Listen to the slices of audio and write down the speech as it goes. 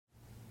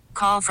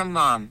Call from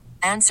mom.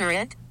 Answer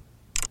it.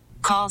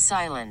 Call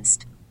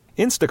silenced.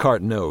 Instacart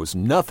knows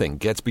nothing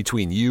gets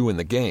between you and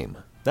the game.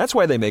 That's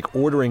why they make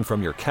ordering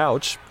from your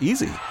couch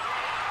easy.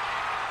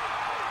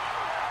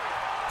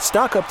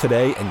 Stock up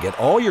today and get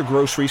all your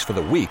groceries for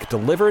the week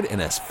delivered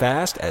in as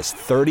fast as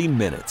 30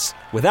 minutes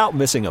without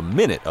missing a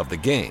minute of the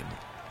game.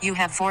 You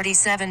have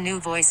 47 new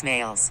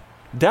voicemails.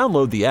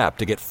 Download the app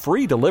to get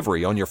free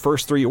delivery on your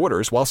first 3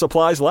 orders while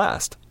supplies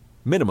last.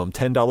 Minimum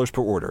 $10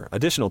 per order.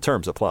 Additional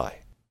terms apply.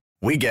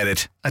 We get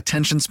it.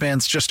 Attention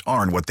spans just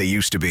aren't what they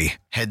used to be.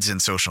 Heads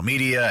in social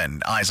media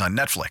and eyes on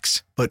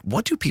Netflix. But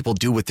what do people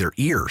do with their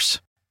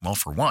ears? Well,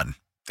 for one,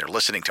 they're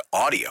listening to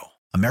audio.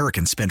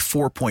 Americans spend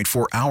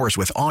 4.4 hours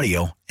with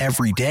audio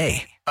every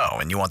day. Oh,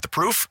 and you want the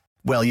proof?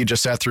 Well, you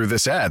just sat through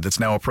this ad that's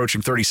now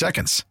approaching 30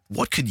 seconds.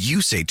 What could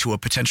you say to a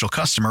potential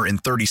customer in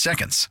 30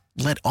 seconds?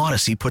 Let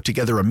Odyssey put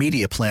together a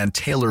media plan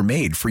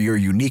tailor-made for your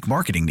unique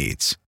marketing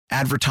needs.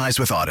 Advertise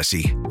with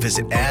Odyssey.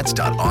 Visit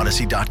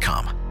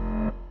ads.odyssey.com.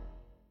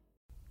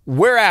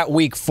 We're at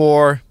week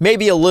 4,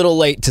 maybe a little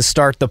late to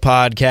start the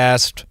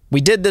podcast. We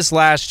did this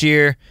last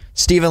year.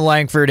 Steven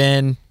Langford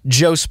in,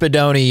 Joe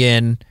Spadoni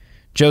in.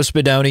 Joe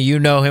Spadoni, you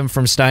know him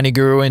from Steiny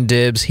Guru and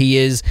Dibs. He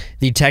is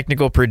the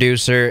technical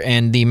producer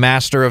and the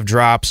master of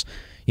drops.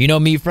 You know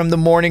me from the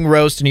morning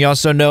roast, and you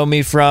also know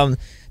me from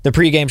the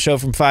pregame show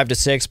from 5 to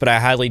 6, but I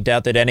highly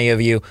doubt that any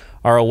of you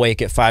are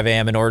awake at 5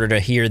 a.m. in order to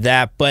hear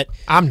that. But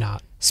I'm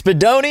not.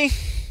 Spadoni,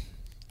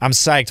 I'm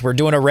psyched. We're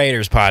doing a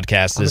Raiders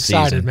podcast this season.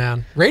 I'm excited,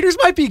 man. Raiders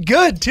might be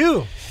good,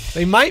 too.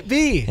 They might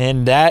be.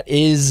 And that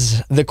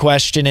is the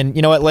question. And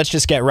you know what? Let's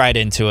just get right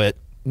into it.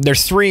 They're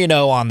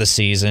 3-0 on the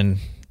season.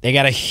 They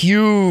got a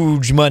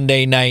huge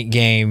Monday night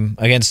game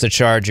against the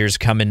Chargers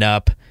coming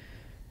up.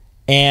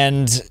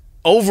 And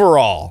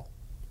overall,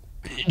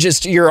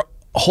 just your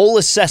whole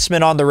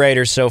assessment on the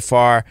Raiders so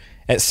far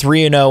at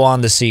 3-0 on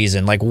the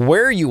season. Like,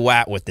 where are you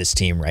at with this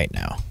team right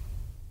now?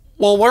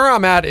 Well, where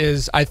I'm at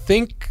is I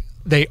think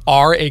they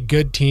are a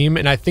good team,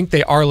 and I think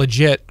they are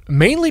legit,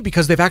 mainly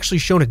because they've actually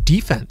shown a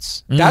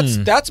defense.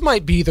 That's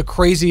might be the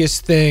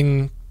craziest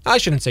thing. I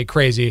shouldn't say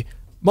crazy.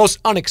 Most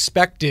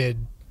unexpected,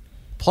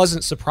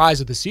 pleasant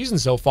surprise of the season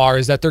so far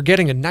is that they're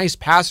getting a nice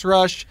pass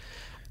rush.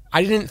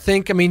 I didn't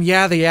think, they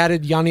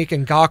added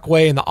Yannick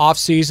Ngakoue in the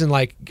offseason.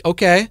 Like,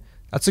 okay,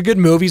 that's a good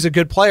move. He's a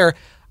good player.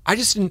 I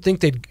just didn't think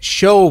they'd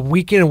show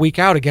week in and week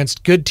out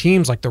against good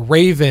teams like the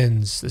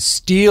Ravens, the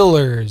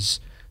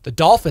Steelers, the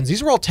Dolphins.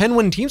 These were all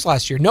 10-win teams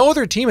last year. No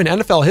other team in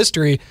NFL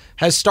history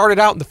has started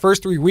out in the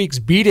first 3 weeks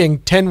beating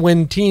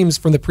 10-win teams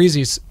from the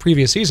previous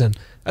season.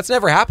 That's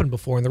never happened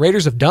before, and the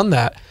Raiders have done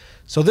that.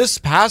 So this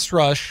pass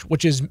rush,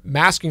 which is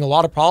masking a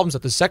lot of problems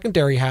that the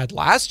secondary had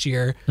last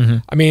year,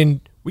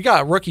 we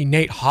got rookie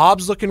Nate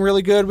Hobbs looking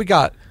really good. We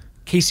got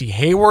Casey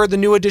Hayward, the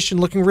new addition,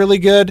 looking really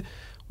good.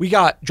 We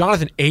got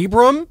Jonathan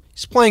Abram.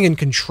 He's playing in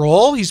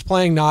control. He's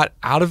playing not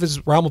out of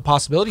his realm of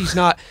possibility. He's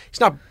not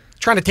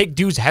trying to take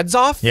dudes' heads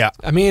off. Yeah.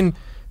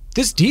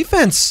 This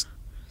defense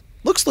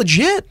looks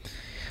legit.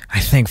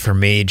 I think for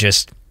me,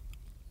 just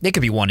they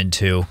could be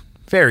 1-2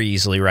 very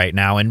easily right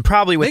now, and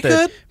probably with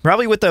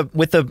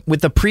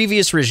the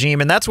previous regime,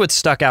 and that's what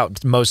stuck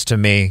out most to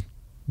me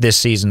this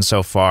season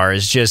so far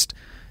is just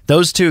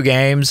those 2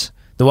 games.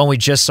 The one we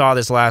just saw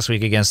this last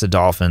week against the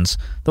Dolphins,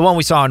 the one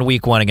we saw in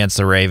week 1 against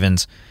the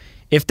Ravens.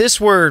 If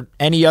this were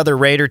any other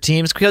Raider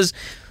teams, because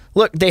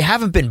look, they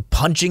haven't been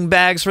punching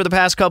bags for the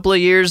past couple of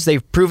years.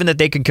 They've proven that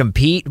they can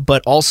compete,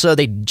 but also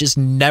they just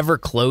never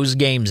close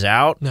games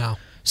out. No.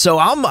 So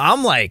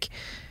I'm like,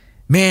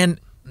 man,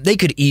 they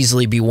could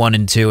easily be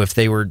 1-2 if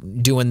they were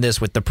doing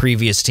this with the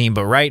previous team.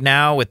 But right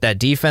now, with that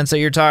defense that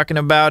you're talking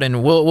about,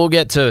 and we'll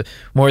get to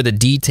more of the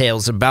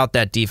details about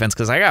that defense,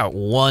 because I got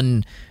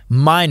one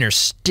minor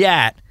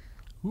stat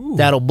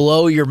that'll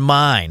blow your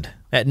mind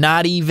that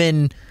not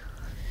even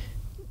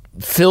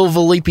Phil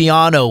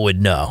Valipiano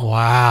would know.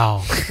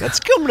 Wow.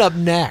 That's coming up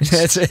next.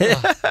 That's it.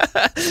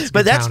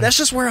 But that's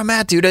just where I'm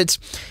at, dude.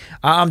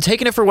 I'm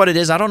taking it for what it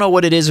is. I don't know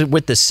what it is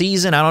with the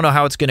season. I don't know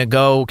how it's going to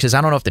go because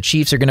I don't know if the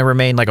Chiefs are going to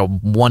remain like a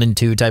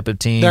 1-2 type of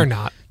team. They're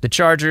not. The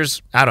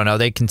Chargers, I don't know.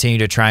 They continue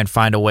to try and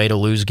find a way to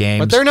lose games.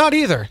 But they're not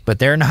either. But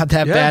they're not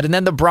that bad. And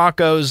then the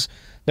Broncos,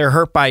 they're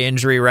hurt by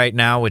injury right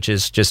now, which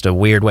is just a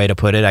weird way to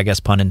put it. I guess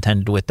pun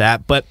intended with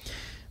that. But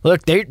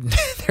look, they're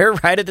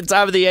right at the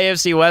top of the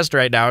AFC West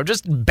right now. I'm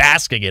just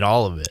basking in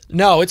all of it.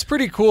 No, it's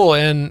pretty cool.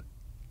 And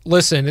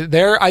listen,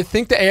 I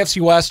think the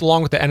AFC West,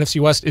 along with the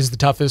NFC West, is the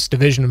toughest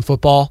division in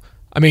football.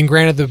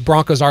 Granted, the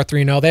Broncos are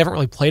 3-0. They haven't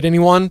really played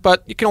anyone,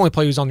 but you can only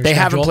play who's on your schedule.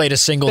 They haven't played a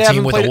single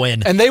team with a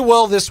win. And they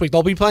will this week.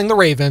 They'll be playing the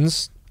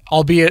Ravens,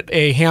 albeit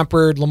a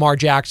hampered Lamar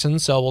Jackson,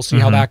 so we'll see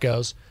how that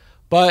goes.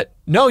 But,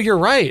 no, you're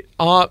right.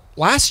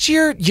 Last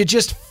year, you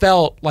just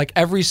felt like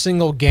every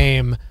single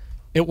game,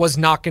 it was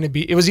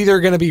either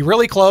going to be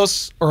really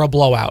close or a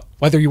blowout,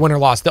 whether you win or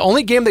lost. The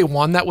only game they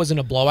won that wasn't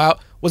a blowout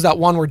was that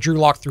one where Drew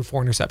Lock threw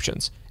 4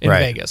 interceptions in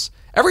Vegas.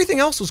 Everything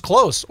else was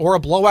close or a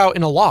blowout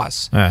in a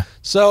loss.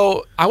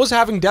 So I was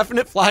having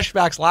definite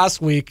flashbacks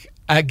last week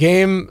at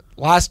game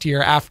last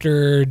year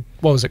after,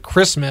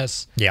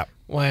 Christmas. Yeah.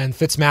 when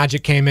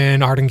Fitzmagic came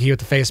in, Arden Key with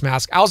the face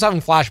mask. I was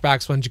having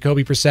flashbacks when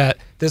Jacoby Brissett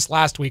this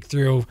last week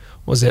threw,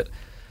 was it?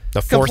 The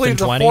 4th and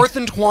 20? The 4th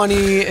and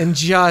 20, and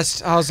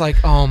just, I was like,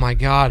 oh my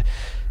God.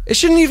 It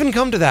shouldn't even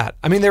come to that.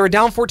 I mean, they were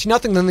down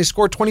 14-0, then they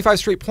scored 25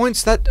 straight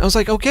points. I was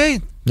like,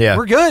 okay,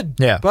 we're good.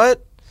 Yeah.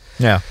 But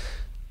yeah,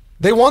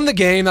 they won the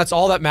game. That's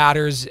all that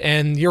matters.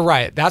 And you're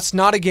right. That's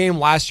not a game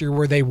last year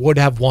where they would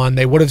have won.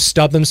 They would have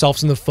stubbed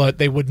themselves in the foot.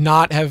 They would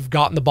not have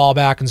gotten the ball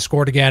back and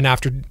scored again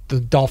after the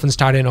Dolphins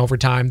tied in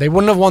overtime. They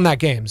wouldn't have won that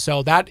game.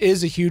 So that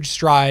is a huge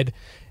stride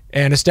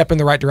and a step in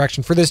the right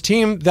direction for this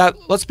team that,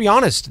 let's be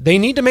honest, they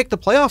need to make the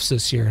playoffs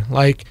this year.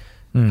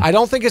 I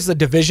don't think it's the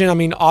division. I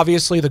mean,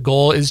 obviously the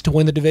goal is to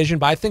win the division,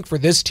 but I think for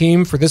this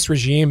team, for this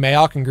regime,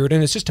 Mayock and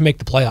Gruden, it's just to make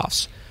the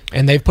playoffs.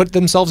 And they've put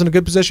themselves in a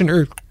good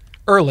position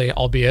early,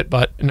 albeit,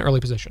 but an early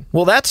position.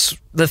 Well, that's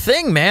the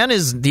thing, man,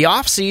 is the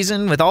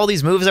offseason with all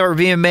these moves that were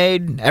being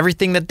made,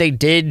 everything that they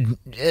did,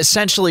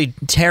 essentially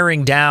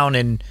tearing down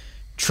and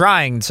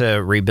trying to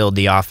rebuild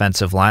the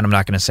offensive line. I'm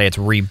not going to say it's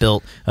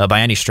rebuilt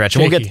by any stretch.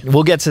 And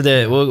we'll get to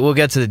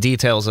the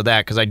details of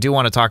that because I do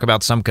want to talk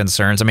about some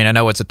concerns. I mean, I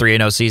know it's a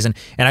 3-0 season,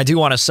 and I do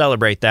want to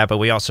celebrate that, but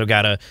we also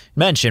got to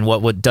mention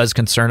what does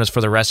concern us for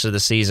the rest of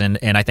the season,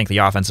 and I think the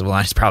offensive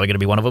line is probably going to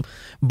be one of them.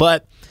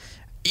 But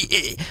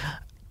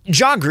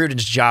John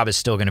Gruden's job is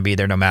still going to be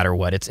there no matter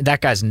what.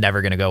 That guy's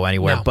never going to go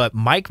anywhere. No. But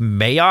Mike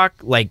Mayock,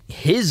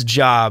 his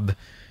job,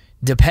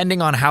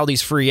 depending on how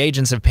these free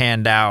agents have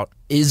panned out,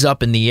 is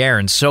up in the air.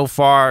 And so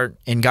far,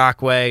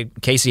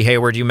 Ngakoue, Casey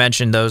Hayward, you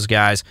mentioned those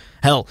guys.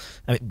 Hell,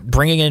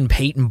 bringing in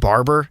Peyton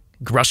Barber,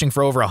 rushing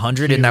for over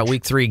 100 in that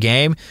Week 3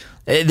 game.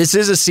 This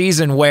is a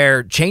season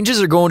where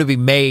changes are going to be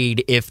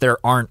made if there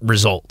aren't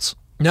results.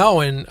 No,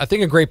 and I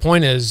think a great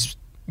point is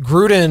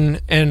Gruden,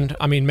 and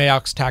I mean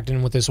Mayock's tagged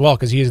in with this as well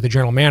because he is the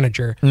general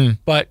manager,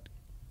 but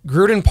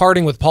Gruden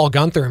parting with Paul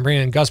Gunther and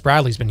bringing in Gus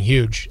Bradley's been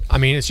huge. I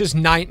mean, it's just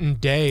night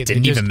and day.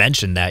 Didn't even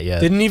mention that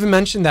yet.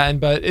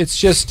 But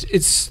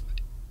it's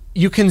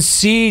you can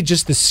see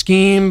just the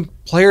scheme.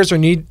 Players are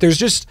there's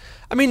just,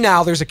 I mean,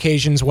 now there's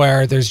occasions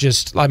where there's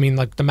just, I mean,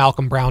 like the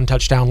Malcolm Brown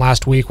touchdown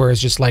last week where it's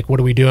just like, what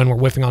are we doing? We're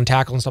whiffing on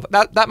tackle and stuff.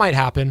 That might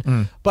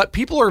happen, but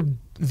people are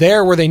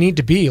there where they need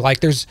to be.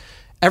 Like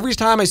every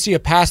time I see a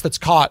pass that's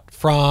caught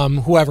from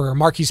whoever,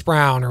 Marquise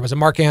Brown, or was it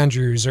Mark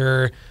Andrews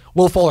or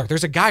Will Fuller,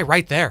 there's a guy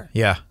right there.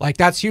 Yeah.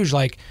 That's huge.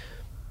 I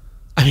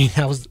mean,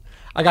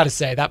 I got to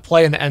say, that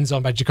play in the end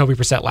zone by Jacoby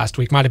Brissett last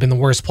week might have been the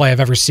worst play I've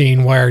ever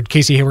seen where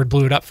Casey Hayward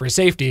blew it up for a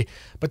safety.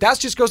 But that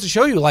just goes to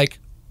show you,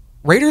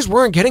 Raiders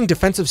weren't getting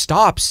defensive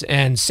stops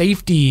and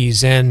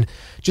safeties and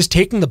just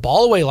taking the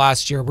ball away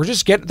last year.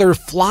 They're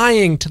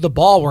flying to the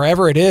ball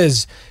wherever it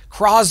is.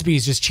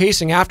 Crosby's just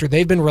chasing after.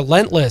 They've been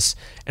relentless.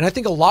 And I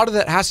think a lot of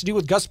that has to do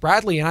with Gus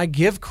Bradley. And I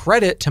give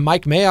credit to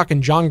Mike Mayock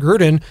and John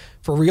Gruden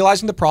for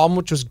realizing the problem,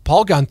 which was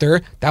Paul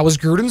Gunther. That was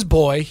Gruden's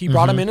boy. He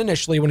brought him in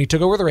initially when he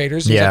took over the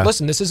Raiders. He's like,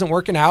 listen, this isn't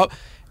working out.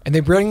 And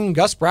they bring in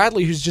Gus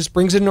Bradley, who just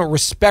brings in a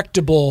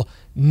respectable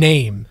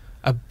name.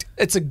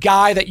 It's a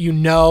guy that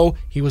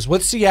he was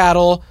with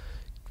Seattle,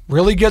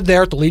 really good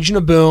there at the Legion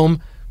of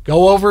Boom.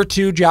 Go over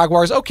to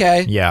Jaguars,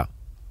 okay. Yeah.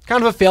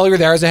 Kind of a failure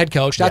there as a head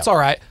coach. That's all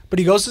right. But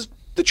he goes to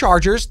the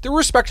Chargers. They're a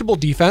respectable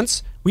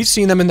defense. We've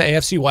seen them in the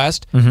AFC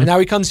West. And now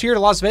he comes here to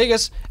Las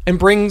Vegas and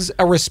brings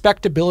a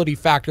respectability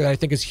factor that I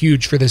think is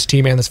huge for this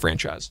team and this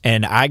franchise.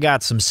 And I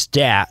got some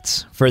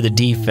stats for the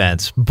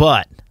defense,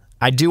 but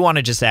I do want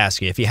to just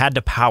ask you, if you had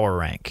to power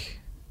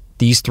rank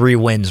these 3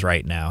 wins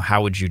right now,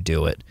 how would you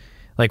do it?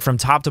 From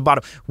top to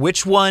bottom,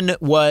 which one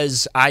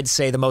was, I'd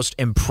say, the most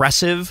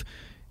impressive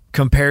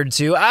compared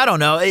to, I don't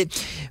know,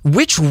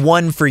 which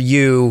one for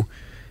you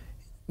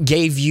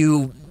gave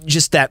you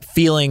just that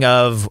feeling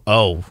of,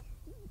 oh,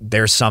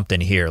 there's something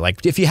here?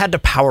 If you had to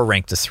power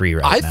rank the 3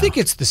 right now. I think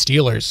it's the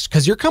Steelers,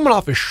 because you're coming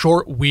off a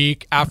short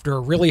week after a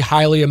really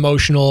highly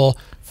emotional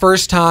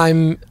first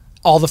time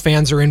all the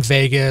fans are in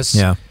Vegas.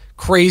 Yeah.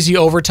 Crazy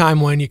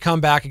overtime win. You come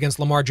back against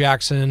Lamar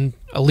Jackson,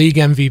 a league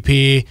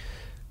MVP.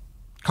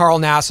 Carl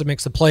Nassib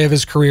makes the play of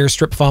his career,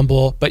 strip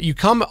fumble. But you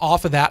come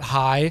off of that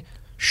high,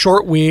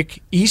 short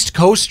week, East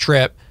Coast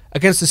trip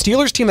against the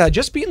Steelers team that had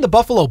just beaten the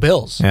Buffalo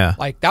Bills. Yeah.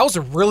 That was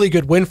a really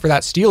good win for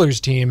that Steelers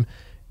team.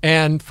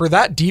 And for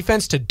that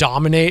defense to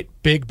dominate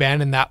Big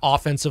Ben and that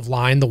offensive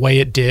line the way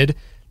it did,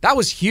 that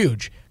was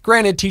huge.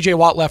 Granted, TJ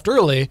Watt left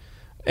early,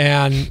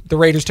 and the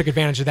Raiders took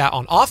advantage of that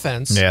on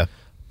offense. Yeah.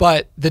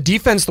 But the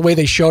defense, the way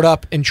they showed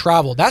up and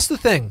traveled, that's the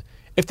thing.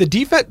 If the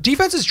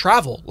defenses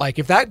travel,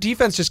 if that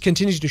defense just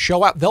continues to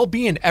show out, they'll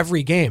be in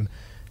every game.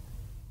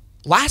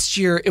 Last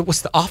year, it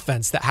was the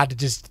offense that had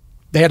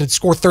to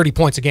score 30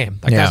 points a game.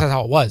 That's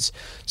how it was.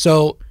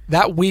 So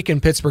that week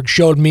in Pittsburgh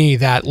showed me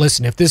that,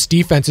 listen, if this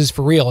defense is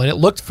for real, and it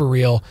looked for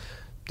real,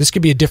 this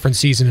could be a different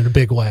season in a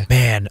big way.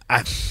 Man,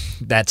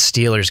 that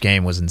Steelers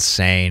game was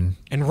insane.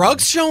 And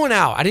Ruggs showing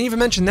out. I didn't even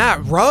mention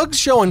that. Ruggs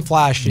showing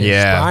flashes.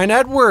 Yeah. Bryan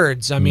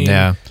Edwards. I mean,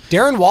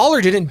 Darren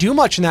Waller didn't do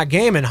much in that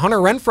game, and Hunter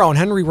Renfrow and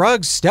Henry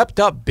Ruggs stepped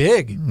up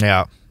big.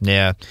 Yeah.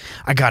 Yeah.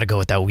 I got to go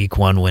with that week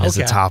 1 win as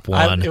the top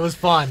one. It was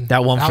fun.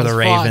 That one for the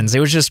Ravens. Fun.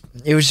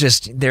 It was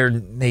just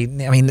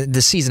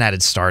the season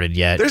hadn't started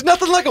yet. There's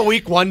nothing like a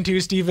week 1 too,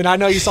 Steven. I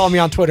know you saw me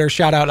on Twitter.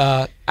 Shout out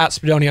at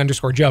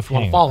Spadoni_Joe if you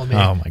want to follow me.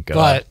 Oh my God.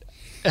 But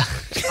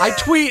I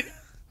tweet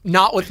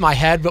not with my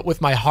head, but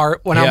with my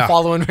heart when I'm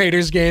following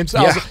Raiders games.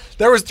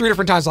 There was 3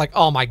 different times like,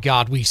 oh my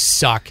God, we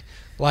suck.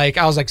 Like,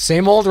 I was like,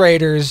 same old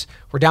Raiders.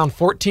 We're down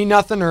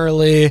 14-0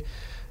 early.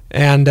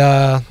 And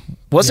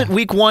was it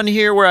week 1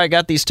 here where I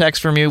got these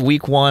texts from you?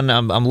 Week 1,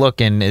 I'm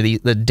looking.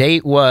 The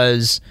date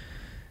was,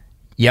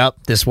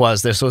 this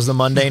was the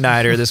Monday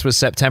Nighter. This was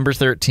September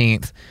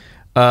 13th.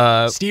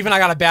 Steven, I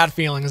got a bad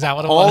feeling. Is that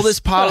what it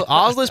was?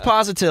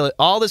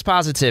 all this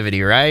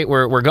positivity, right?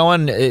 We're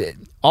going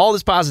all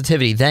this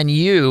positivity. Then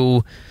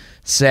you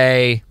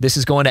say this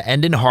is going to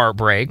end in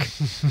heartbreak.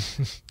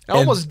 It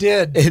almost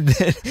did.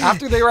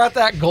 After they were at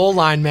that goal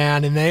line,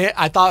 man, and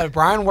I thought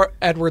Brian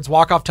Edwards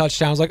walk-off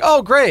touchdown. I was like,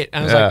 oh, great.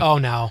 And I was like, oh,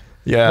 no.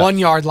 Yeah. 1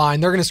 yard line.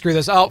 They're going to screw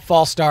this. Oh,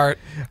 false start.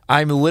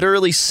 I'm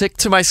literally sick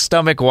to my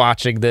stomach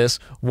watching this.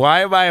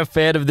 Why am I a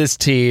fan of this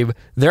team?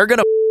 They're going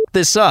to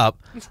this up.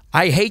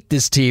 I hate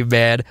this team,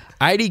 man.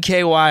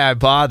 IDK why I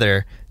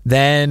bother.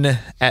 Then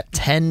at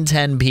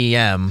 10:10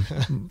 p.m.,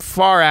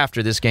 far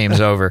after this game's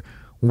over,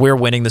 we're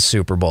winning the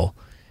Super Bowl.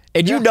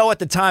 And you know at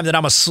the time that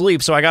I'm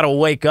asleep, so I got to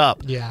wake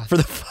up for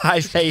the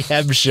 5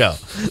 a.m. show.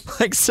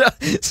 So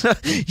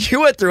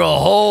you went through a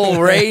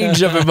whole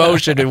range of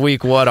emotion in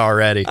week 1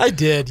 already. I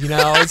did,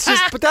 It's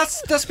just, but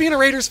that's being a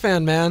Raiders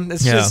fan, man.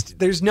 It's just,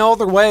 there's no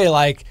other way.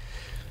 Like,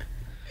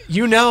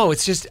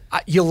 it's just,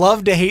 you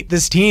love to hate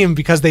this team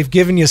because they've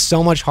given you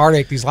so much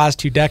heartache these last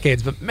 2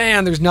 decades. But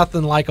man, there's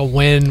nothing like a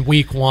win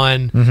week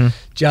 1.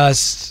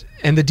 Mm-hmm.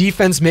 And the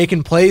defense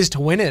making plays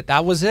to win it.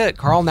 That was it.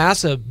 Carl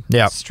Nassib,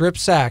 strip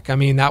sack. I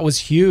mean, that was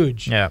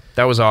huge. Yeah,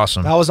 that was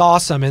awesome.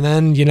 And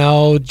then,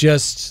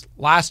 just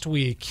last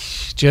week,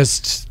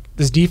 just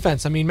this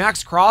defense. I mean,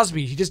 Max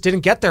Crosby, he just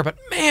didn't get there. But,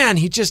 man,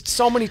 he just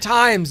so many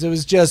times, it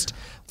was just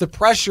the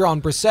pressure on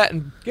Brissett.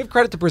 And give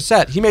credit to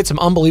Brissett. He made some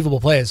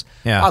unbelievable plays.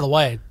 Yeah. By the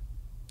way,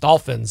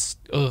 Dolphins,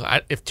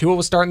 if Tua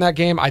was starting that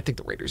game, I think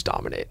the Raiders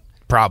dominate.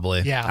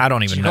 Probably. Yeah. I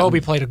don't even know.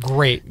 Jacoby played a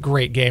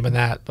great game in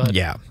that. But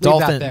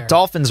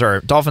Dolphins are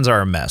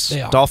a mess.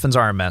 They are. Dolphins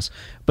are a mess.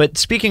 But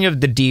speaking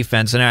of the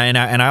defense, and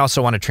I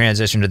also want to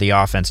transition to the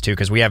offense too,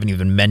 because we haven't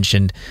even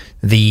mentioned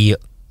the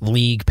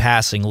league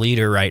passing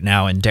leader right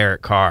now in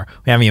Derek Carr.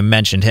 We haven't even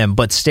mentioned him.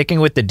 But sticking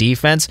with the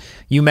defense,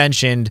 you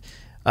mentioned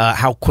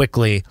how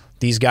quickly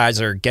these guys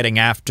are getting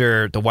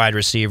after the wide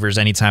receivers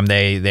anytime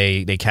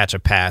they catch a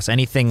pass,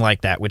 anything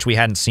like that, which we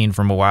hadn't seen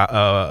from a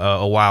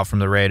while from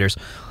the Raiders.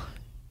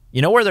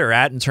 You know where they're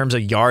at in terms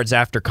of yards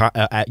after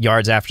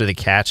the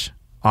catch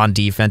on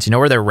defense? You know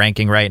where they're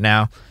ranking right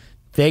now?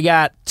 They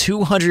got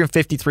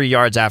 253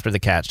 yards after the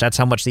catch. That's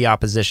how much the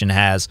opposition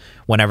has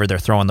whenever they're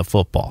throwing the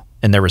football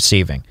and they're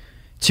receiving.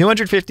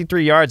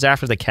 253 yards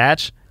after the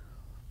catch,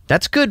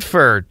 that's good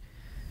for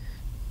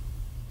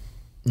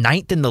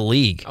 9th in the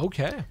league.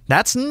 Okay.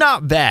 That's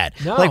not bad.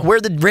 No. Like where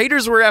the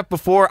Raiders were at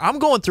before, I'm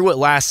going through it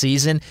last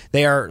season.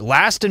 They are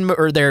last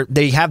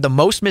they have the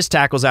most missed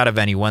tackles out of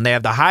anyone. They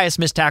have the highest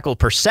missed tackle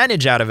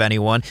percentage out of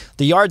anyone.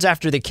 The yards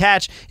after the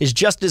catch is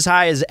just as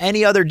high as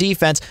any other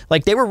defense.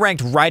 Like they were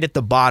ranked right at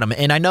the bottom.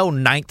 And I know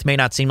 9th may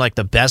not seem like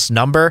the best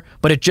number,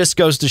 but it just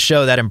goes to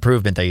show that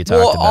improvement that you talked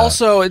about. Well,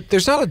 also,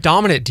 there's not a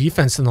dominant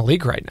defense in the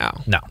league right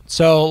now. No.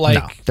 So,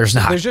 no, there's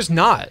not. There's just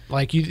not.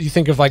 Like you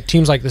think of like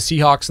teams like the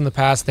Seahawks in the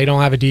past, they don't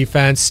have a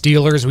defense.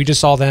 Steelers, we just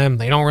saw them.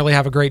 They don't really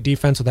have a great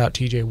defense without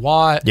TJ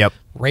Watt. Yep.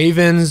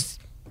 Ravens,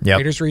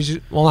 Raiders,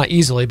 not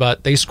easily,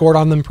 but they scored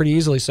on them pretty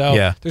easily.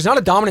 So there's not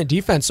a dominant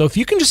defense. So if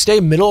you can just stay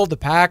middle of the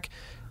pack,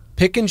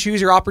 pick and choose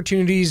your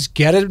opportunities,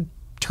 get a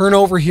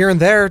turnover here and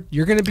there,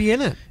 you're going to be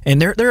in it.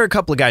 And there are a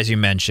couple of guys you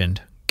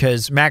mentioned,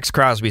 because Max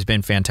Crosby's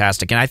been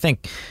fantastic. And I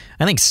think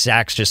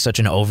sacks just such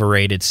an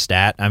overrated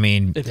stat. I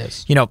mean, it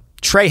is.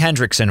 Trey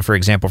Hendrickson, for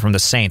example, from the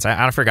Saints,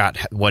 I forgot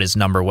what his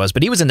number was,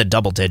 but he was in the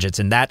double digits,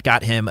 and that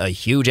got him a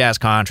huge-ass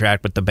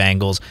contract with the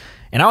Bengals.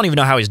 And I don't even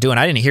know how he's doing.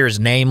 I didn't hear his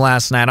name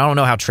last night. I don't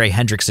know how Trey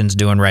Hendrickson's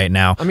doing right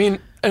now. I mean,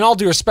 and all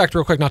due respect,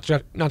 real quick, not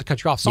to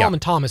cut you off, Solomon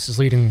Thomas is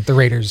leading the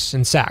Raiders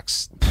in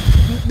sacks.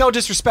 No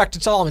disrespect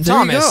to Solomon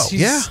Thomas.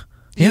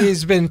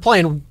 He's been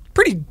playing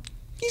pretty...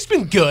 He's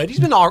been good. He's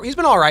been all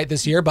right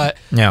this year, but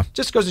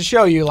just goes to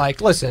show you,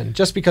 like, listen,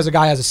 just because a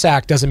guy has a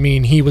sack doesn't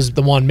mean he was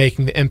the one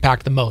making the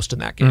impact the most in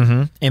that game.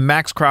 Mm-hmm. And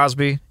Max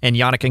Crosby and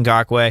Yannick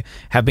Ngakoue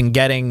have been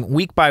getting,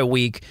 week by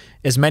week,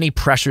 as many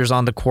pressures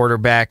on the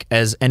quarterback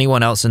as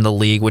anyone else in the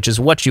league, which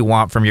is what you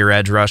want from your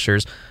edge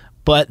rushers.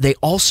 But they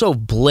also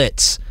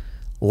blitz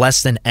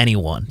less than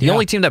anyone. The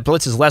only team that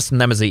blitzes less than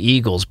them is the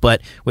Eagles,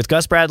 but with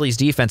Gus Bradley's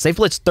defense, they've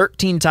blitzed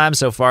 13 times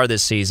so far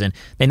this season.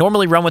 They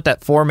normally run with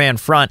that 4-man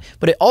front,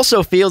 but it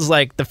also feels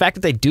like the fact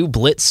that they do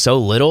blitz so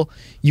little,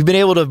 you've been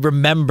able to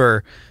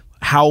remember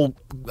how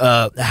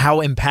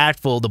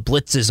impactful the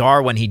blitzes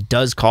are when he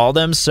does call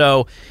them.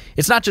 So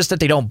it's not just that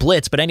they don't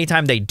blitz, but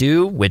anytime they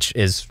do, which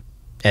is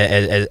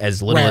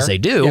as little as they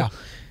do,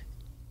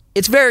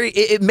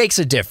 it makes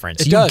a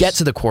difference. You get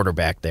to the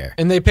quarterback there.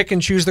 And they pick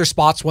and choose their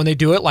spots when they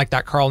do it, like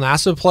that Carl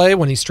Nassib play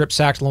when he strip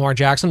sacked Lamar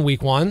Jackson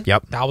week 1.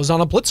 Yep. That was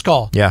on a blitz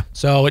call. Yeah.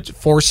 So it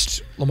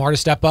forced Lamar to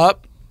step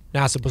up.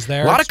 Nassib was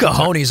there. A lot of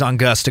cojones on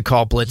Gus to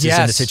call blitzes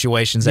into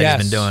situations that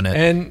he's been doing it.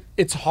 And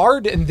it's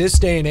hard in this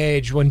day and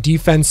age when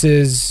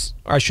defenses,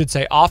 or I should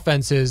say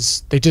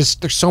offenses, there's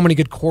so many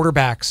good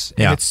quarterbacks.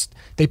 And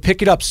they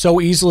pick it up so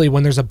easily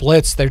when there's a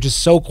blitz. They're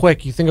just so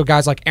quick. You think of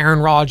guys like Aaron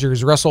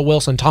Rodgers, Russell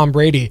Wilson, Tom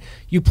Brady.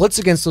 You blitz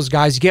against those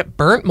guys, you get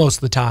burnt most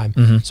of the time.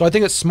 Mm-hmm. So I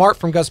think it's smart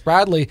from Gus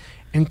Bradley.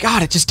 And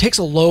God, it just takes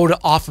a load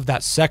off of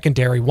that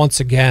secondary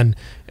once again.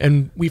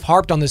 And we've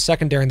harped on this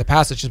secondary in the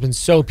past. It's just been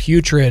so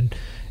putrid.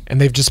 And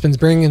they've just been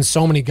bringing in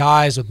so many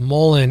guys with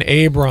Mullen,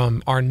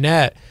 Abram,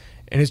 Arnett.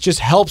 And it just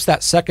helps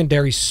that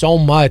secondary so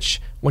much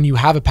when you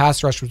have a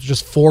pass rush with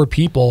just 4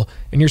 people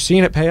and you're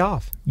seeing it pay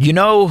off. You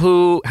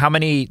know how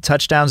many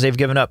touchdowns they've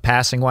given up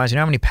passing-wise? You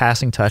know how many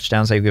passing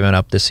touchdowns they've given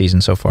up this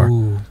season so far?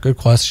 Ooh, good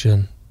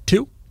question.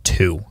 2?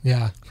 2.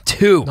 Yeah.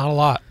 2. Not a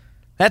lot.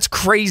 That's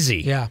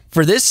crazy. Yeah.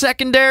 For this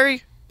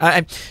secondary,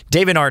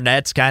 David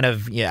Arnett's kind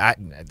of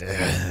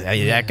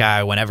that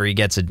guy. Whenever he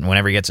gets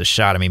a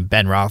shot, I mean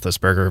Ben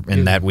Roethlisberger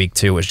in that week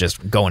too was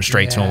just going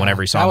straight to him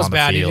whenever he saw him on the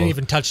bad. field. He didn't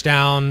even touch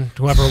down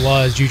whoever it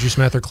was, Juju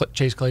Smith or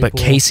Chase Claypool. But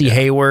Casey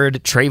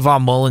Hayward,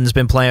 Trayvon Mullen's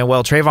been playing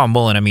well. Trayvon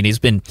Mullen, I mean, he's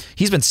been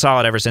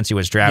solid ever since he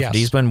was drafted. Yes.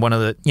 He's been one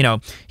of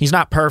the, he's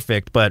not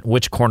perfect, but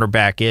which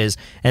cornerback is?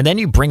 And then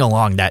you bring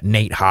along that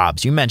Nate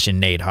Hobbs. You mentioned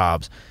Nate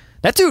Hobbs.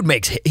 That dude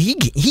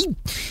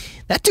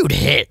that dude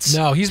hits.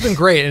 No, he's been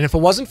great. And if it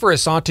wasn't for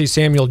Asante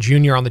Samuel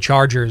Jr. on the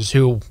Chargers,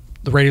 who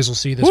the Raiders will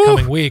see this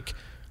coming week,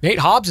 Nate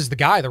Hobbs is the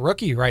guy, the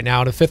rookie right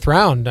now, to 5th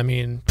round. I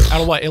mean,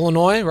 out of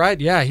Illinois, right?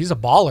 Yeah, he's a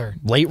baller.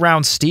 Late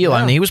round steal. Yeah.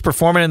 I mean, he was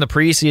performing in the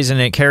preseason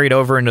and it carried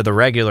over into the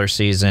regular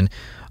season.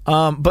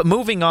 But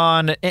moving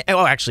on,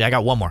 actually, I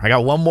got one more. I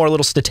got one more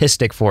little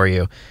statistic for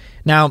you.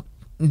 Now,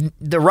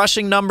 the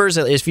rushing numbers,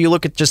 if you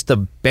look at just the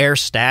bare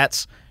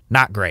stats,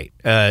 not great.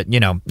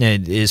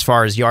 As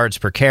far as yards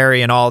per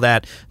carry and all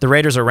that, the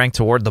Raiders are ranked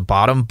toward the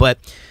bottom. But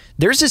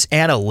there's this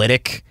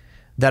analytic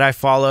that I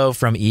follow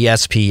from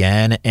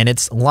ESPN, and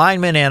it's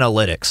lineman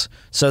analytics.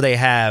 So they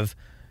have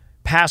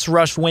pass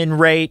rush win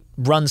rate,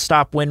 run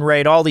stop win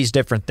rate, all these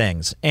different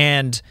things.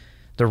 And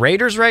the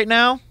Raiders right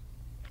now,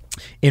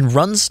 in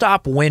run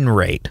stop win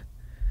rate,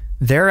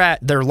 they're at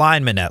their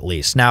linemen at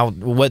least. Now,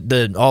 what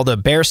all the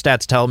Bear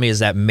stats tell me is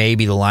that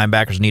maybe the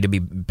linebackers need to be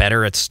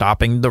better at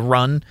stopping the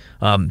run.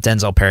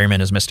 Denzel Perryman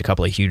has missed a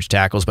couple of huge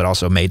tackles, but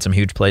also made some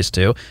huge plays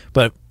too.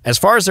 But as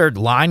far as their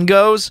line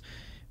goes,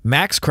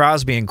 Max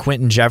Crosby and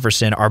Quentin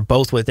Jefferson are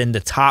both within the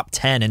top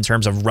 10 in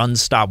terms of run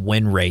stop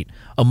win rate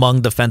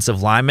among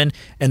defensive linemen,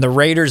 and the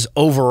Raiders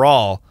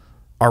overall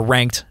are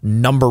ranked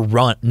number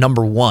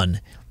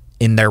 1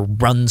 in their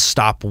run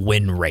stop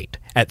win rate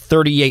at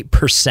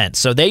 38%.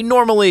 So they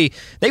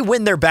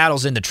win their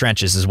battles in the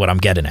trenches is what I'm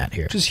getting at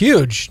here. Which is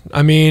huge.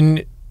 I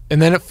mean, and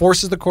then it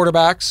forces the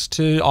quarterbacks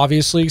to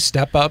obviously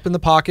step up in the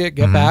pocket,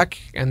 get back,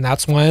 and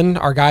that's when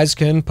our guys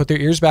can put their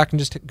ears back and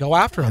just go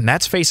after them. And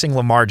that's facing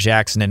Lamar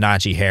Jackson and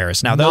Najee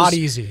Harris. Now, not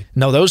easy.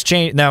 No, those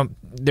change. Now,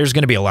 there's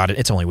going to be a lot of,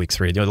 it's only week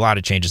 3. A lot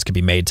of changes could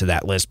be made to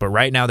that list, but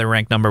right now they're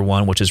ranked number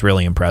 1, which is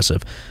really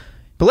impressive.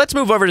 But let's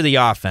move over to the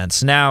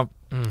offense. Now,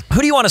 who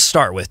do you want to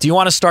start with? Do you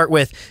want to start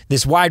with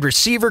this wide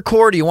receiver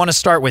core? Do you want to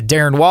start with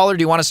Darren Waller?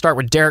 Do you want to start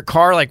with Derek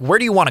Carr? Like, where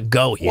do you want to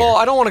go here? Well,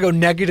 I don't want to go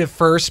negative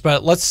first,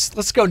 but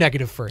let's go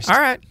negative first. All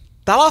right.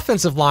 That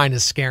offensive line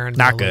is scaring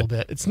me a little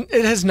bit.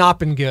 It has not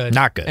been good.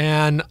 Not good.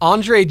 And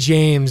Andre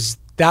James,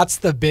 that's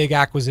the big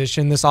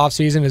acquisition this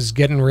offseason is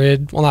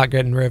not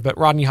getting rid, but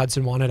Rodney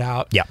Hudson wanted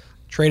out. Yeah.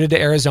 Traded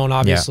to Arizona,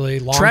 obviously.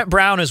 Yeah. Trent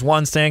Brown is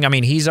one thing. I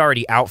mean, he's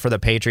already out for the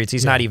Patriots.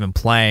 He's not even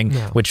playing,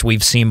 which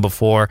we've seen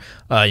before.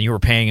 You were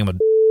paying him a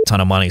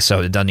ton of money, so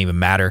it doesn't even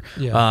matter.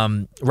 Yeah.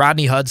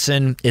 Rodney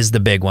Hudson is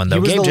the big one, though.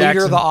 He was the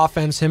leader of the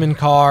offense, him and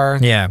Carr.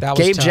 Yeah. That was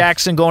Gabe tough.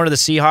 Jackson going to the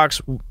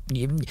Seahawks.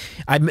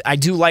 I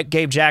do like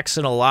Gabe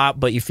Jackson a lot,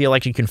 but you feel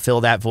like you can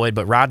fill that void.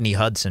 But Rodney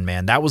Hudson,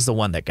 man, that was the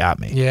one that got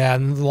me. Yeah,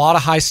 and a lot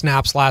of high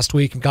snaps last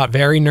week and got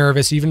very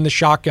nervous. Even the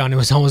shotgun, it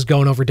was almost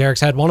going over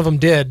Derek's head. One of them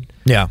did.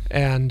 Yeah.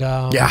 And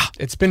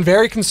it's been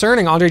very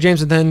concerning, Andre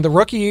James. And then the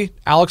rookie,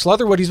 Alex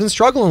Leatherwood, he's been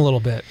struggling a little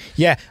bit.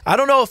 Yeah, I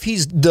don't know if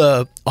he's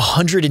the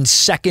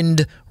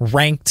 102nd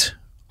ranked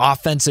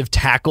offensive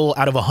tackle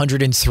out of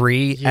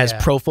 103 as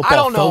Pro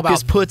Football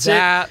Focus puts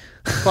it.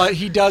 But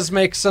he does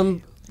make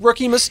some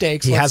rookie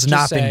mistakes. He has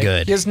not been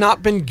good. He has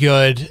not been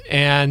good.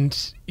 And,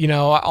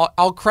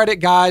 I'll credit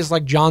guys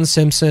like John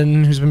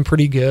Simpson, who's been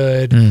pretty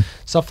good,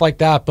 stuff like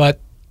that.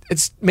 But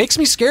it makes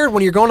me scared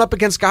when you're going up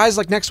against guys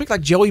like next week,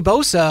 like Joey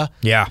Bosa.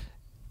 Yeah.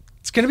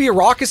 It's going to be a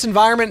raucous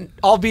environment,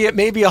 albeit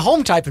maybe a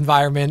home-type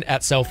environment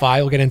at SoFi.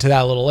 We'll get into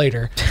that a little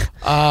later.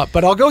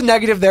 But I'll go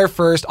negative there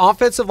first.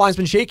 Offensive line's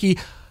been shaky.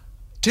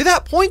 To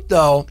that point,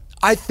 though,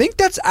 I think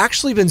that's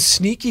actually been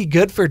sneaky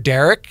good for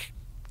Derek.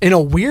 In a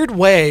weird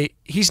way,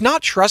 he's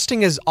not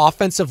trusting his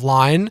offensive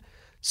line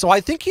So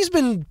I think he's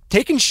been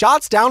taking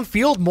shots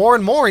downfield more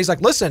and more. He's like,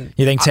 listen.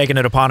 You think taking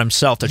it upon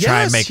himself to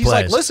try and make he's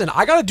plays? He's like, listen,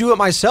 I got to do it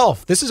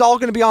myself. This is all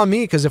going to be on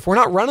me because if we're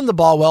not running the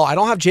ball well, I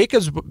don't have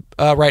Jacobs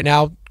right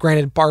now.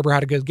 Granted, Barber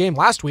had a good game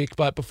last week,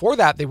 but before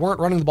that, they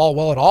weren't running the ball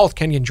well at all with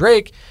Kenyon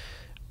Drake.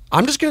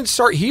 I'm just going to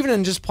start heaving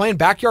and just playing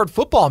backyard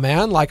football,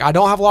 man. Like, I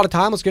don't have a lot of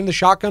time. Let's get into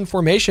shotgun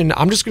formation.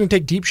 I'm just going to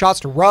take deep shots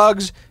to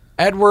Ruggs,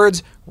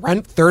 Edwards,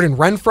 third and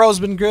Renfro's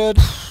been good.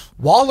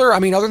 Waller, I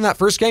mean, other than that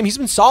first game, he's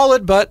been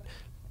solid, but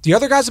the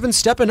other guys have been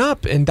stepping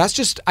up, and that's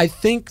just, I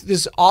think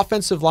this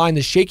offensive line,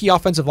 the shaky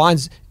offensive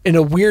lines, in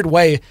a weird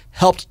way,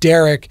 helped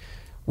Derek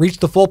reach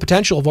the full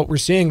potential of what we're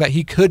seeing that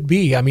he could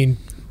be. I mean,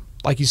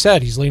 like you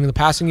said, he's leading the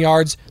passing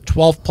yards,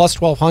 12 plus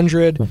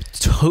 1,200.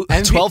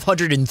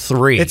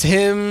 1,203. It's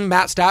him,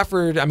 Matt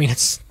Stafford. I mean,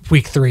 it's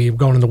week 3,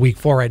 going into week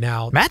 4 right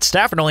now. Matt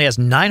Stafford only has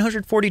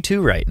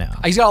 942 right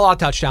now. He's got a lot of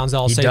touchdowns,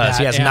 I'll say that.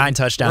 He has 9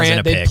 touchdowns and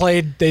a pick.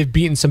 They've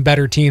beaten some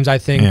better teams, I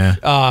think. Yeah.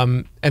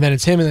 And then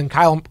it's him and then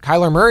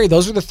Kyler Murray.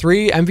 Those are the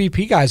 3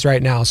 MVP guys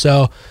right now.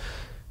 So,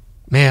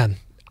 man,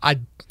 I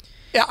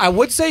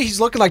would say he's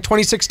looking like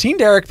 2016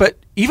 Derek, but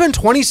even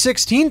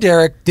 2016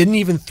 Derek didn't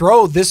even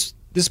throw this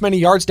many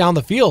yards down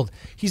the field.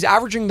 He's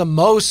averaging the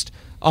most,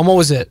 what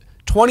was it,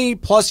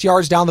 20-plus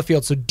yards down the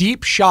field. So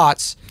deep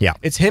shots. Yeah.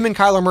 It's him and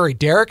Kyler Murray.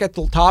 Derek at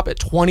the top at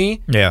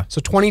 20. Yeah.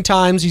 So 20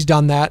 times he's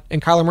done that,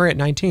 and Kyler Murray at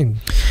 19.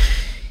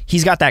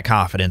 He's got that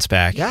confidence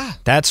back. Yeah.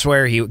 That's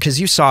where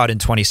because you saw it in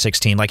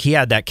 2016. Like, he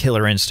had that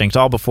killer instinct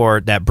all before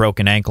that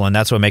broken ankle, and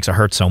that's what makes it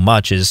hurt so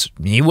much is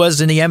he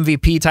was in the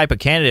MVP type of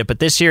candidate. But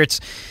this year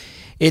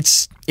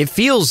it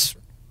feels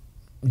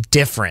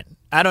different.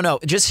 I don't know,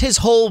 just his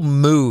whole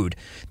mood,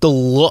 the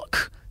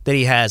look that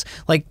he has.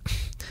 Like,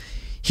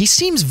 he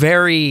seems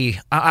very,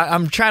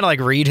 I'm trying to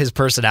like read his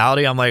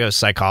personality. I'm like a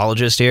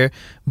psychologist here.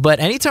 But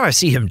anytime I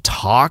see him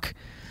talk,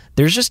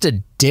 there's just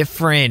a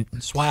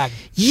different swag.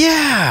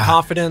 Yeah.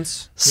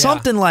 Confidence.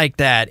 Something like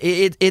that.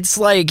 It's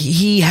like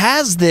he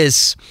has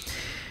this.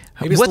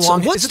 Maybe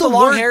it's the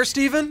long hair,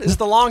 Steven? Is it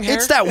the long hair?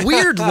 It's that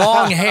weird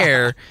long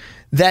hair.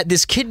 That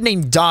this kid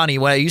named Donnie,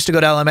 when I used to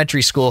go to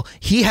elementary school,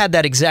 he had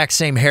that exact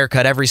same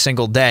haircut every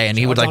single day, and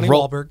he would like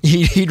roll.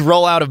 He'd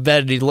roll out of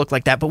bed and he'd look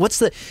like that. But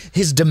what's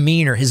his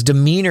demeanor? His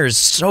demeanor is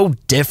so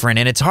different,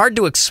 and it's hard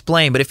to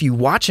explain. But if you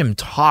watch him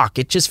talk,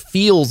 it just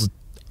feels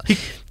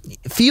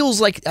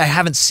like I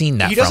haven't seen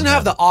that. He doesn't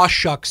have the aw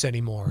shucks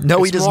anymore.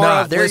 No, he does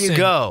not. There you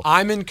go.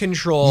 I'm in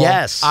control.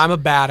 Yes, I'm a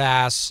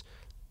badass.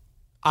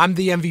 I'm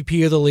the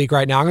MVP of the league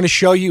right now. I'm going to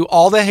show you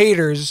all the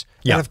haters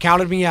that have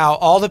counted me out,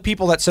 all the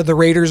people that said the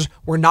Raiders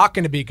were not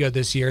going to be good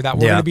this year, that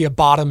we're going to be a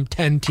bottom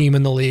 10 team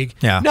in the league.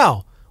 Yeah.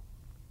 No,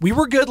 we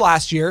were good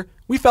last year.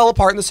 We fell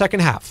apart in the second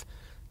half.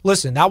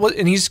 Listen,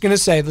 and he's going to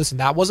say, listen,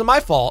 that wasn't my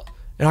fault,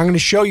 and I'm going to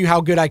show you how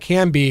good I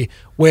can be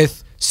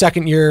with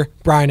second-year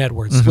Bryan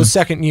Edwards, with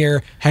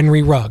second-year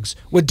Henry Ruggs,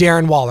 with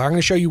Darren Waller. I'm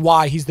going to show you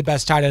why he's the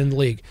best tight end in the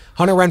league.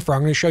 Hunter Renfrow,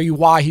 I'm going to show you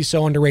why he's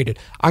so underrated.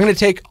 I'm going to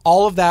take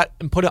all of that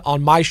and put it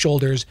on my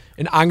shoulders,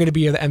 and I'm going to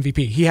be the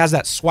MVP. He has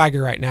that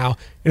swagger right now,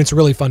 and it's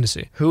really fun to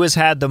see. Who has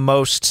had the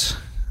most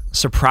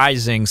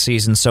surprising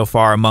season so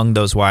far among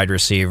those wide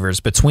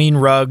receivers? Between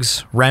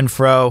Ruggs,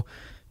 Renfrow,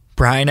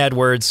 Bryan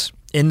Edwards,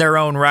 in their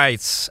own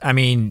rights. I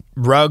mean,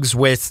 Ruggs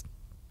with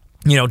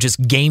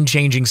just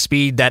game-changing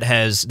speed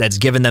that's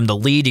given them the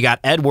lead. You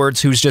got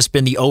Edwards, who's just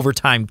been the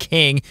overtime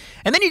king.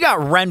 And then you got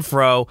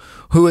Renfrow,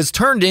 who has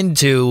turned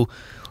into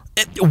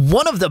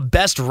one of the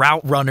best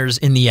route runners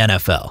in the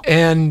NFL.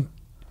 And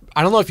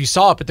I don't know if you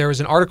saw it, but there was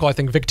an article, I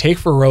think Vic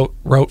Tafer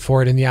wrote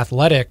for it in The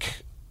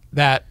Athletic,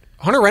 that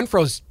Hunter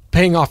Renfrow's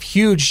paying off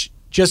huge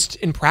just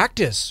in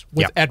practice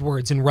with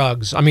Edwards and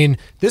Ruggs. I mean,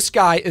 this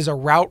guy is a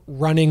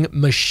route-running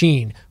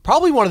machine.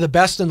 Probably one of the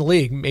best in the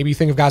league. Maybe you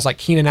think of guys like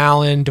Keenan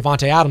Allen,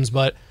 Devontae Adams,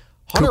 but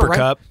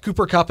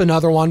Cooper Kupp,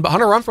 another one. But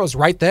Hunter Renfrow's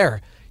right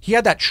there. He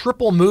had that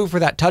triple move for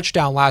that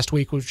touchdown last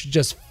week, which was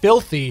just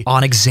filthy.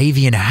 On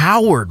Xavier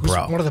Howard,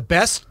 bro. One of the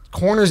best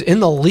corners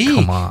in the league.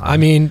 Come on. I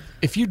mean,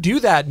 if you do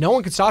that, no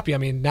one can stop you. I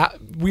mean,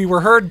 we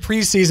heard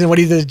preseason what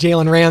he did to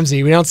Jalen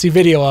Ramsey. We don't see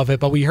video of it,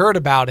 but we heard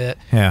about it.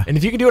 Yeah. And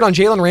if you can do it on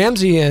Jalen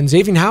Ramsey and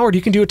Xavier Howard,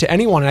 you can do it to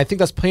anyone. And I think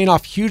that's paying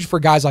off huge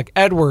for guys like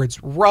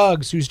Edwards,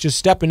 Ruggs, who's just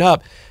stepping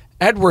up.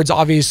 Edwards,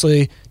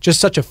 obviously, just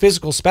such a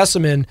physical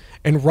specimen,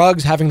 and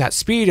Ruggs having that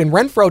speed, and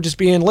Renfrow just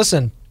being,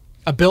 listen,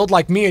 a build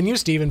like me and you,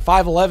 Steven,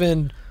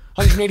 5'11",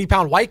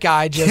 180-pound white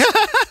guy, just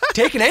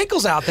taking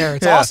ankles out there.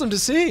 It's awesome to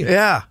see.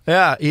 Yeah.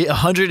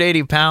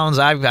 180 pounds.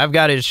 I've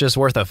got it. It's just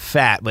worth of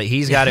fat, but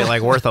he's got it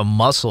like worth of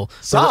muscle.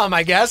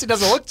 I guess. It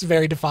doesn't look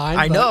very defined.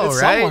 I know,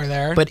 it's right? Somewhere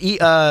there. But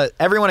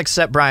everyone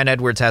except Bryan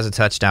Edwards has a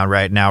touchdown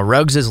right now.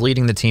 Ruggs is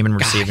leading the team in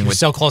receiving. He was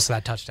so close to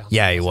that touchdown.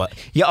 Yeah, he was.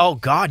 Yeah. Oh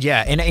God,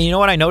 yeah. And you know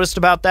what I noticed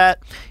about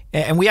that?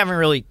 And we haven't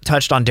really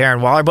touched on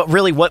Darren Waller, but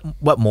really,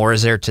 what more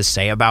is there to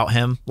say about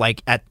him?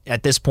 Like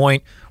at this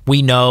point,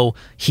 we know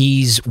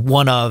he's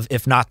one of,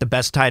 if not the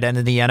best tight end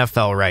in the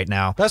NFL right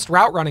now. Best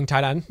route running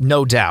tight end.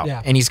 No doubt.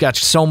 Yeah. And he's got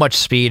so much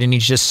speed, and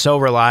he's just so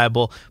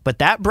reliable. But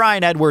that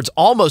Bryan Edwards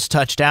almost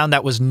touchdown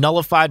that was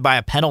nullified by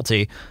a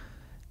penalty,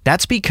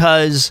 that's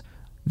because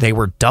they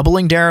were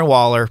doubling Darren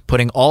Waller,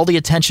 putting all the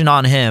attention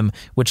on him,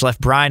 which left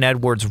Bryan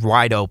Edwards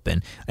wide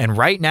open. And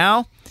right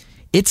now,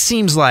 it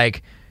seems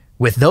like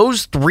with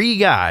those three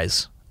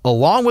guys,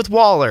 along with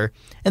Waller,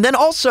 and then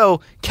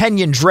also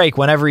Kenyon Drake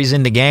whenever he's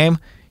in the game,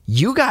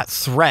 you got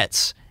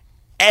threats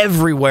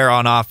everywhere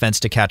on offense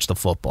to catch the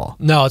football.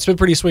 No, it's been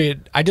pretty sweet.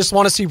 I just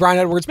want to see Bryan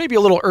Edwards maybe a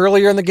little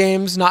earlier in the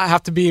games, not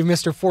have to be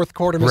Mr. Fourth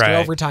Quarter, Mr.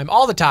 Overtime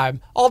all the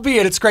time,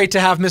 albeit it's great to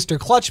have Mr.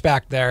 Clutch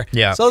back there.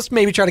 Yeah. So let's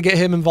maybe try to get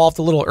him involved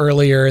a little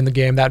earlier in the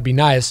game. That'd be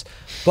nice.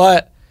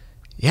 But,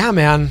 yeah,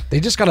 man, they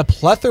just got a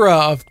plethora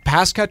of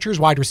pass catchers,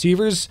 wide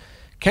receivers.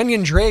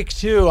 Kenyon Drake,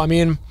 too. I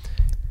mean,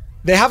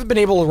 they haven't been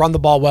able to run the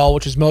ball well,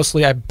 which is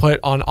mostly I put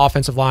on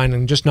offensive line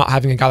and just not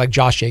having a guy like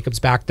Josh Jacobs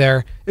back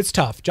there. It's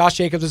tough. Josh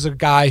Jacobs is a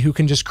guy who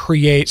can just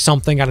create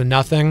something out of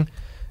nothing,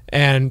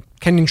 and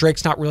Kenyon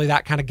Drake's not really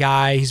that kind of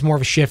guy. He's more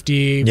of a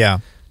shifty,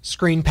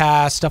 screen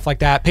pass, stuff like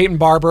that. Peyton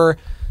Barber,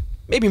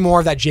 maybe more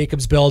of that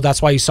Jacobs build.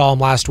 That's why you saw him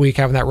last week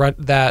having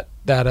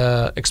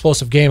that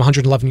explosive game,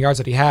 111 yards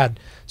that he had.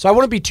 So I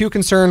wouldn't be too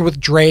concerned with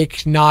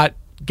Drake not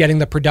getting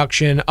the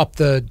production up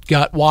the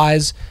gut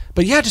wise.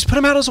 But yeah, just put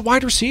him out as a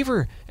wide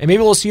receiver. And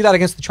maybe we'll see that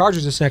against the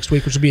Chargers this next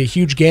week, which will be a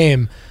huge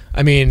game.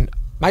 I mean,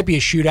 might be a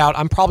shootout.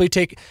 I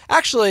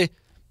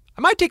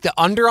might take the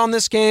under on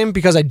this game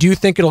because I do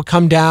think it'll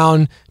come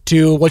down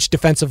to which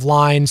defensive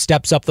line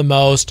steps up the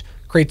most,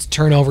 creates a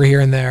turnover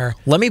here and there.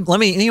 Let me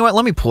you know what?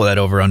 Let me pull that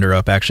over-under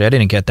up, actually. I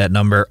didn't get that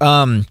number.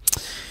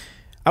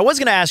 I was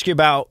going to ask you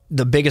about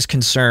the biggest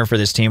concern for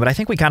this team, but I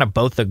think we kind of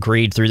both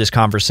agreed through this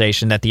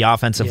conversation that the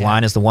offensive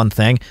line is the one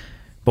thing.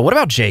 But what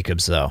about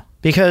Jacobs, though?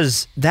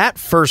 Because that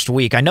first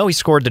week, I know he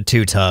scored the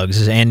 2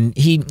 tugs, and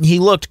he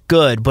looked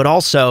good, but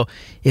also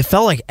it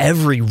felt like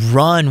every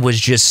run was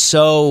just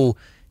so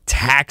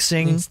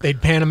taxing.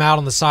 They'd pan him out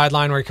on the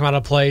sideline where he come out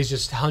of plays,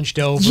 just hunched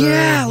over.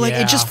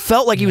 It just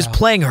felt like he was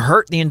playing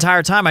hurt the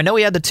entire time. I know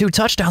he had the 2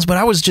 touchdowns, but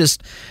I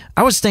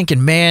was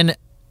thinking, man,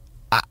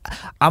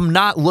 I'm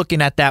not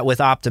looking at that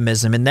with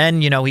optimism. And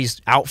then, he's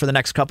out for the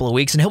next couple of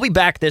weeks, and he'll be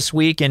back this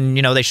week, and,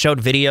 they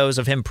showed videos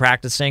of him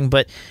practicing.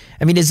 But,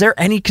 I mean, is there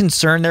any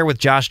concern there with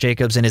Josh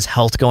Jacobs and his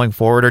health going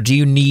forward, or do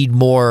you need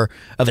more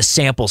of a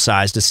sample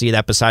size to see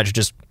that besides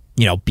just,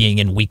 being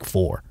in week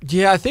 4?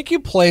 Yeah, I think he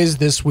plays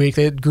this week.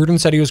 Gruden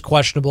said he was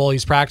questionable.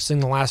 He's practicing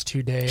the last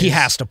 2 days. He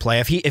has to play.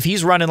 If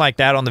he's running like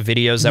that on the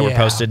videos that were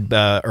posted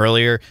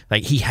earlier,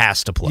 like, he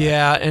has to play.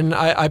 Yeah, and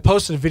I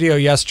posted a video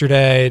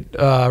yesterday,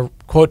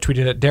 quote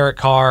tweeted at Derek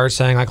Carr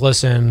saying, like,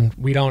 listen,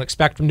 we don't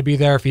expect him to be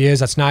there. If he is,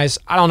 that's nice.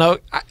 I don't know.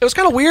 It was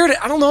kind of weird.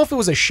 I don't know if it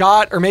was a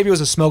shot or maybe it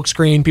was a smoke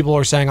screen. People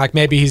were saying, like,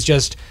 maybe he's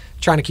just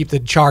trying to keep the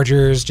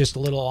Chargers just a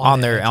little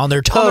on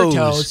their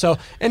toes. So,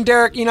 and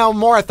Derek,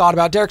 more I thought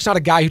about, Derek's not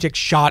a guy who takes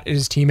shot at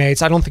his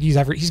teammates. I don't think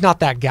he's not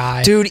that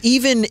guy. Dude,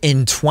 even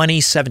in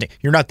 2017,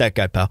 you're not that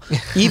guy, pal.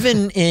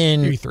 Even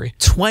in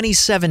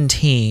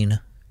 2017,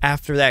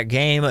 after that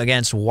game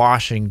against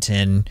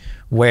Washington,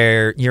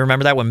 where you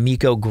remember that when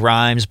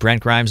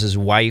Brent Grimes'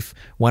 wife,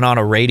 went on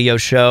a radio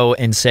show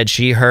and said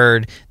she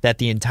heard that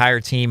the entire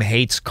team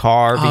hates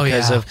Carr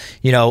because of,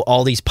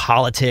 all these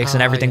politics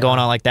and everything going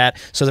on like that.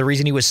 So the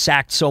reason he was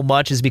sacked so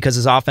much is because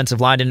his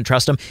offensive line didn't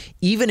trust him.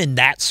 Even in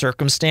that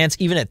circumstance,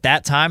 even at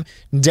that time,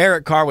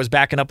 Derek Carr was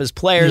backing up his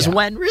players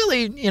when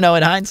really, in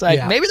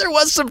hindsight, maybe there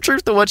was some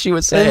truth to what she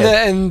was saying.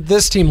 And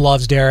this team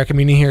loves Derek. I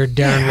mean, you hear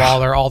Darren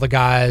Waller, all the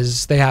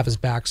guys, they have his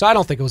back. So I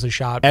don't think it was a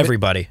shot.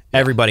 Everybody.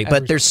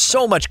 But there's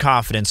so much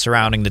confidence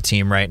surrounding the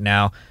team right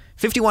now.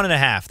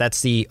 51.5,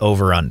 that's the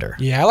over-under.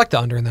 Yeah, I like the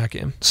under in that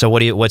game. So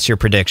what's your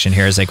prediction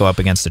here as they go up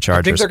against the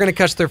Chargers? I think they're going to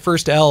catch their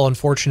first L,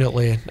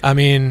 unfortunately. I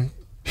mean,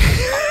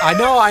 I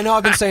know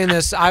I've been saying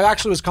this. I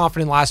actually was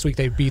confident last week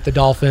they beat the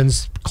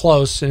Dolphins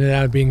close, and it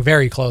ended up being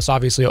very close.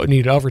 Obviously, it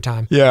needed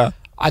overtime. Yeah.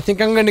 I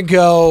think I'm going to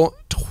go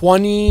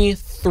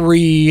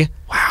 23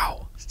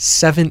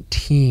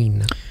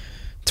 17.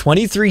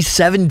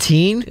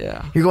 23-17?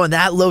 Yeah. You're going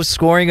that low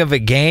scoring of a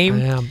game?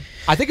 I am.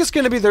 I think it's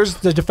going to be,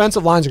 the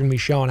defensive lines are going to be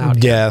showing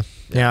out here.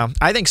 Yeah.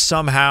 I think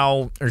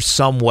somehow or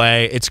some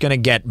way it's going to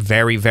get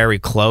very, very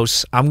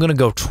close. I'm going to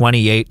go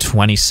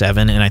 28-27,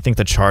 and I think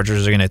the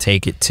Chargers are going to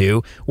take it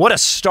too. What a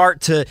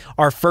start to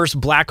our first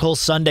Black Hole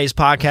Sundays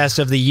podcast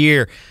of the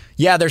year.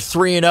 Yeah, they're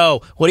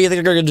 3-0. What do you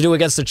think they're going to do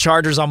against the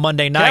Chargers on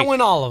Monday night? Can't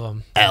win all of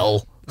them.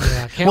 L.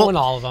 Yeah, can't win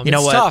all of them. You know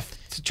it's what? Tough.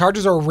 The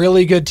Chargers are a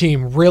really good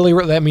team. Really,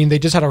 I mean, they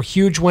just had a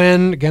huge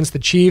win against the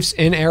Chiefs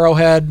in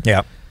Arrowhead.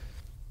 Yeah.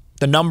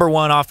 The number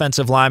one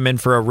offensive lineman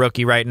for a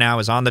rookie right now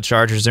is on the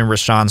Chargers in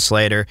Rashawn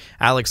Slater.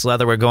 Alex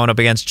Leatherwood going up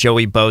against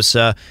Joey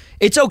Bosa.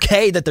 It's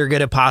okay that they're going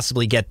to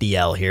possibly get the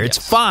L here. It's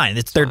fine.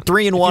 They're 3-1 on the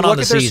season. If you look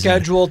at their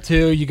schedule,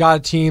 too, you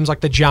got teams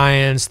like the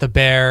Giants, the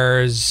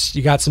Bears.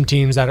 You got some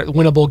teams that are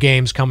winnable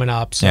games coming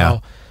up.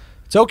 So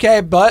it's okay,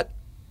 but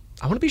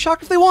I wouldn't be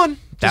shocked if they won.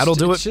 That'll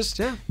do it. Just,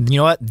 You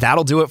know what?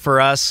 That'll do it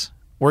for us.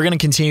 we're going to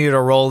continue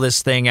to roll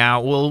this thing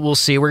out. We'll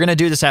see. We're going to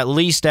do this at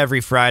least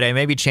every Friday,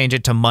 maybe change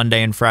it to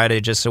Monday and Friday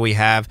just so we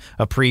have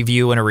a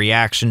preview and a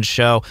reaction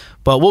show.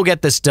 But we'll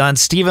get this done.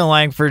 Steven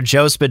Langford,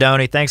 Joe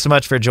Spadoni, thanks so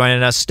much for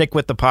joining us. Stick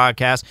with the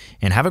podcast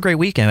and have a great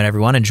weekend,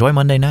 everyone. Enjoy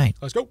Monday night.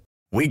 Let's go.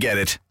 We get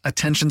it.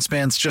 Attention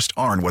spans just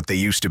aren't what they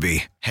used to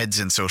be. Heads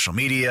in social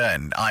media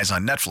and eyes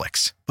on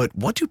Netflix. But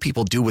what do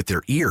people do with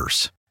their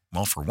ears?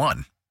 Well, for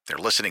one, they're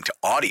listening to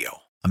audio.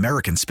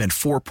 Americans spend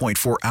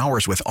 4.4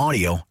 hours with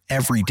audio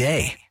every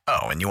day.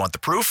 Oh, and you want the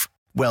proof?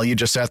 Well, you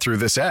just sat through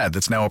this ad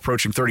that's now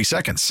approaching 30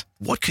 seconds.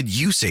 What could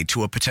you say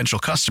to a potential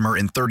customer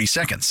in 30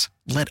 seconds?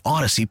 Let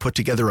Odyssey put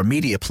together a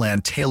media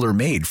plan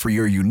tailor-made for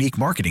your unique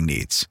marketing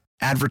needs.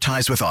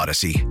 Advertise with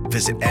Odyssey.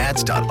 Visit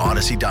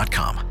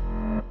ads.odyssey.com.